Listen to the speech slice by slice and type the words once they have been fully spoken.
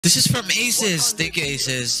This is from Aces. Thank you,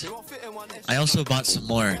 Aces. I also bought some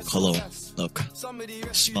more cologne. Look,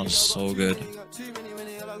 it smells so good.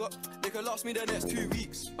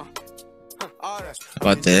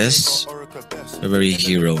 Bought this. Burberry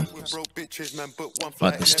Hero.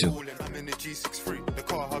 Bought this too.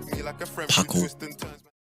 Paco.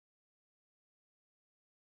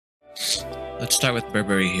 Let's start with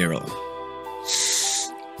Burberry Hero.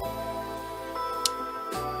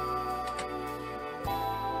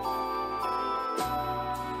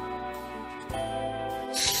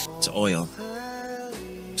 It's oil,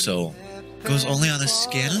 so goes only on the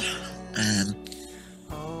skin, and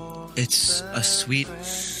it's a sweet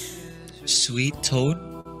tone.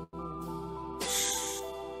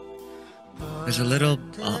 There's a little,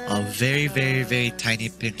 a very tiny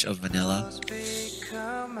pinch of vanilla.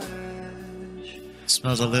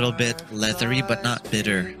 Smells a little bit leathery, but not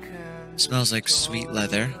bitter. Smells like sweet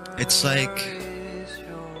leather. It's like,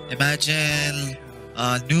 imagine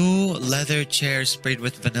a new leather chair sprayed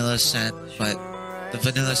with vanilla scent, but the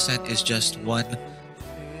vanilla scent is just 1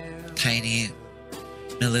 tiny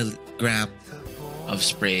milligram of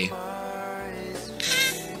spray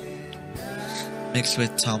mixed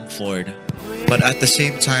with Tom Ford. But at the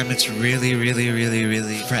same time, it's really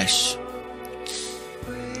fresh.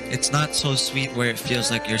 It's not so sweet where it feels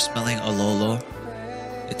like you're smelling a Lolo.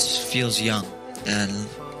 It feels young and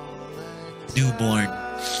newborn,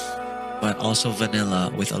 but also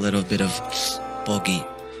vanilla with a little bit of bogey.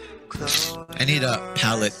 I need a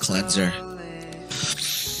palate cleanser.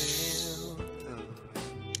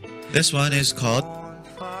 This one is called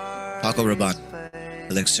Paco Rabanne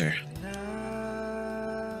Elixir.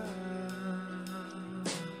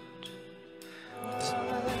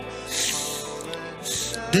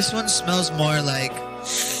 This one smells more like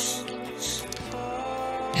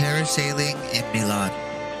parasailing in Milan.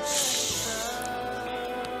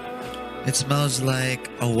 It smells like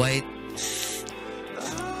a white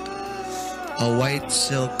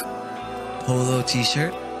silk polo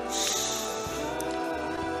t-shirt,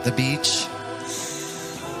 the beach,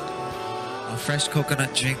 a fresh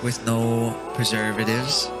coconut drink with no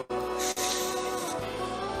preservatives.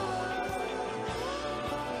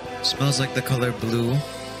 Smells like the color blue,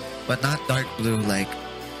 but not dark blue, like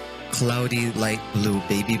cloudy light blue,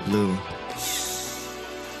 baby blue.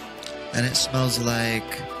 And it smells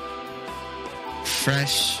like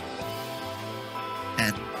fresh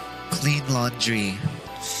and clean laundry,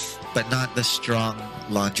 but not the strong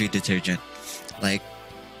laundry detergent, like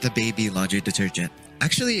the baby laundry detergent.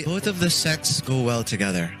 Actually, both of the scents go well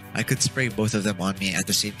together. I could spray both of them on me at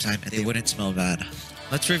the same time and they wouldn't smell bad.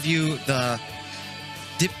 Let's review the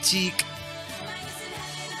Diptyque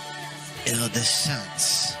Eau de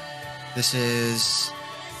Scents. This is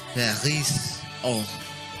Paris. Oh,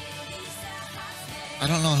 I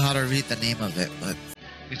don't know how to read the name of it, but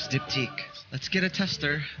it's Diptyque. Let's get a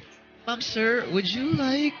tester. Sir, would you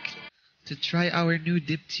like to try our new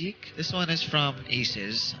Diptyque? This one is from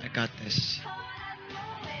Aces. I got this.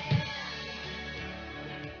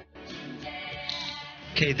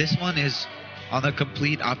 Okay, this one is on the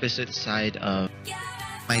complete opposite side of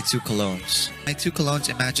my 2 colognes. My 2 colognes,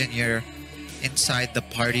 imagine you're inside the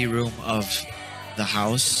party room of the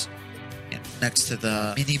house next to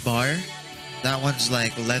the mini bar. That one's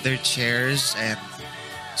like leather chairs and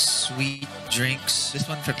sweet drinks. This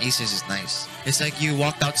one from Aces is nice. It's like you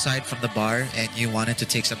walked outside from the bar and you wanted to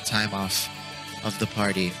take some time off of the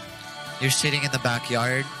party. You're sitting in the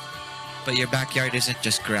backyard, but your backyard isn't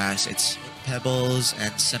just grass. It's pebbles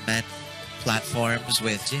and cement platforms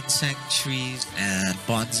with ginseng trees and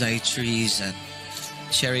bonsai trees and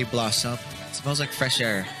cherry blossom. It smells like fresh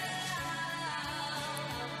air.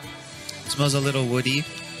 It smells a little woody.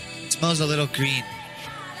 It smells a little green.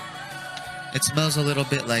 It smells a little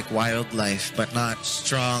bit like wildlife, but not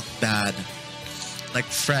strong, bad. Like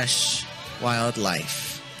fresh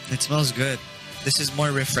wildlife. It smells good. This is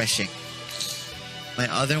more refreshing. My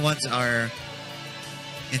other ones are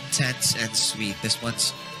intense and sweet. This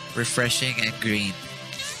one's refreshing and green.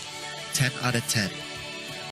 10 out of 10.